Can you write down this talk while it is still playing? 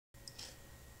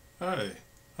Hi,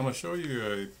 I'm going to show you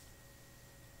a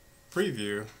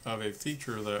preview of a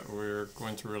feature that we're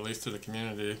going to release to the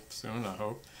community soon, I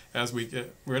hope.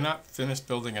 We're not finished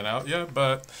building it out yet,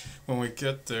 but when we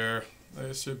get there,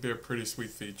 it should be a pretty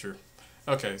sweet feature.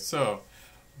 Okay, so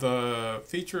the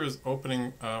feature is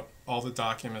opening up all the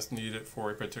documents needed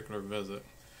for a particular visit.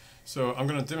 So I'm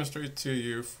going to demonstrate to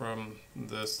you from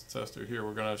this tester here.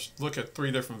 We're going to look at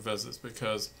 3 different visits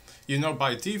because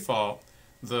by default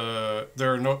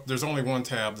there's only one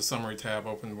tab, the summary tab,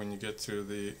 open when you get to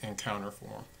the encounter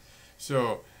form.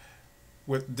 So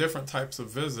with different types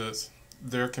of visits,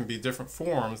 there can be different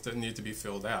forms that need to be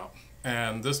filled out,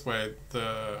 and this way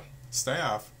the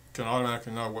staff can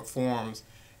automatically know what forms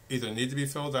either need to be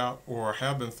filled out or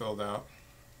have been filled out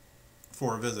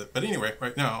for a visit. But anyway,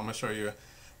 right now I'm going to show you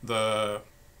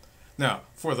now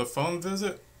for the phone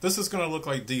visit. This is going to look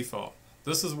like default.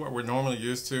 This is what we're normally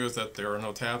used to, is that there are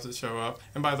no tabs that show up.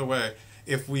 And by the way,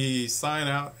 if we sign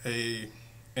out an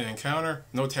encounter,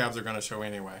 no tabs are going to show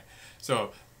anyway.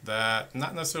 So that,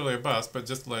 not necessarily a bust, but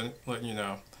just letting you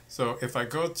know. So if I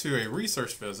go to a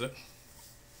research visit,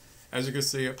 as you can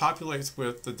see, it populates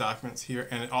with the documents here,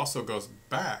 and it also goes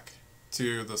back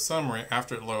to the summary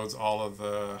after it loads all of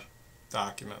the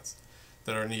documents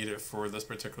that are needed for this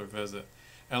particular visit.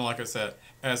 And like I said,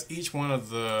 as each one of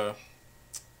the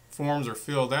forms are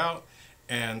filled out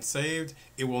and saved,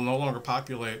 it will no longer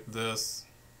populate the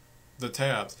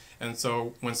tabs. And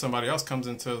so when somebody else comes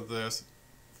into this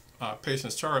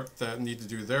patient's chart that need to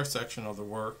do their section of the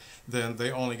work, then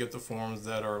they only get the forms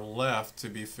that are left to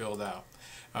be filled out.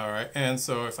 Alright, and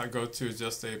so if I go to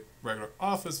just a regular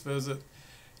office visit,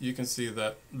 you can see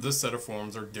that this set of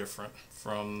forms are different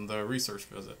from the research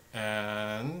visit,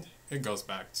 and it goes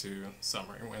back to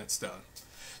summary when it's done.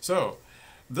 So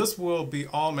this will be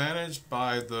all managed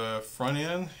by the front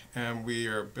end, and we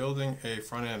are building a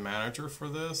front end manager for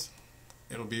this.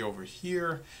 It'll be over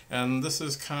here, and this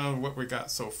is kind of what we got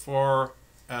so far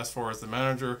as the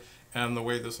manager. And the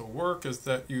way this will work is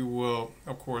that you will,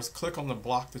 of course, click on the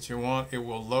block that you want. It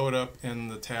will load up in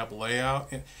the tab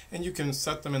layout, and you can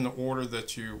set them in the order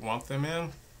that you want them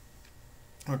in.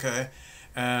 Okay,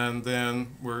 and then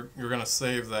you're going to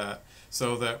save that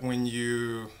so that when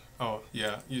you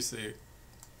see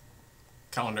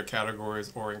calendar categories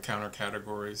or encounter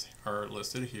categories are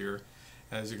listed here.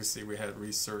 As you can see, we had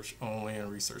research only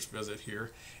and research visit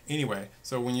here. Anyway,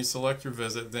 so when you select your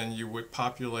visit, then you would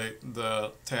populate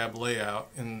the tab layout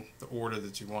in the order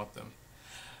that you want them.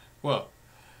 Well,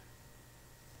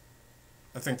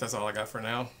 I think that's all I got for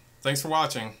now. Thanks for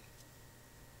watching.